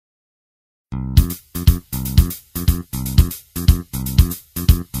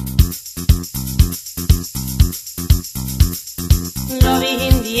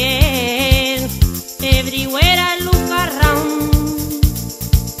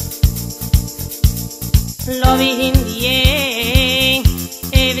loving in the air,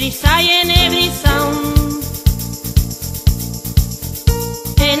 every sigh and every sound.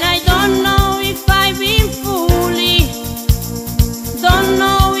 And I don't know if I've been foolish, don't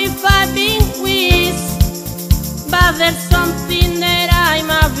know if I've been quiz, but there's something that I'm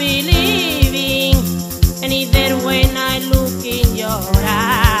a believing, and either when I look in your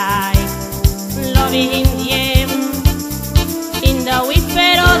eyes, loving in the air, in the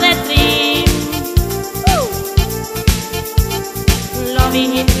whisper of the tree,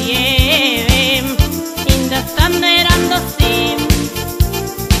 loving in the air, in the thunder and the sea.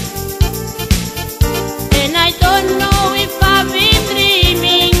 And I don't know if I've been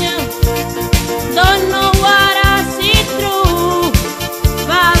dreaming, don't know what I see through,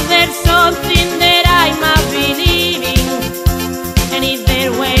 but there's something that I'm a believing, and it's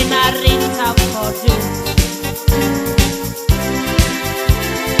there when I reach out for you.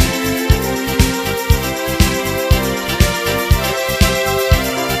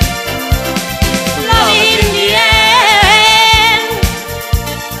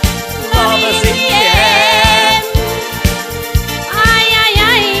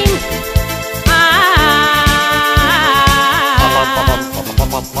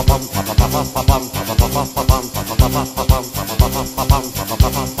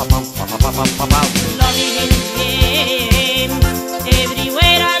 Loving in the air,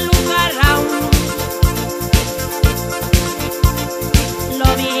 everywhere I look around.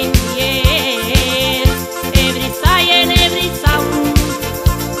 Loving in the air, every sigh and every sound.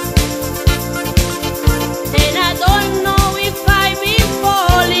 And I don't know if I've been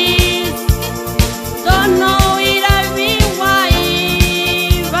falling, don't know if I've been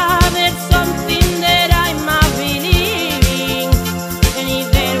wise, but there's something that I'm a believing, and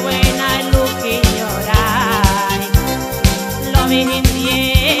even when I look in your eyes, loving in the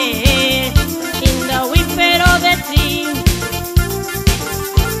air.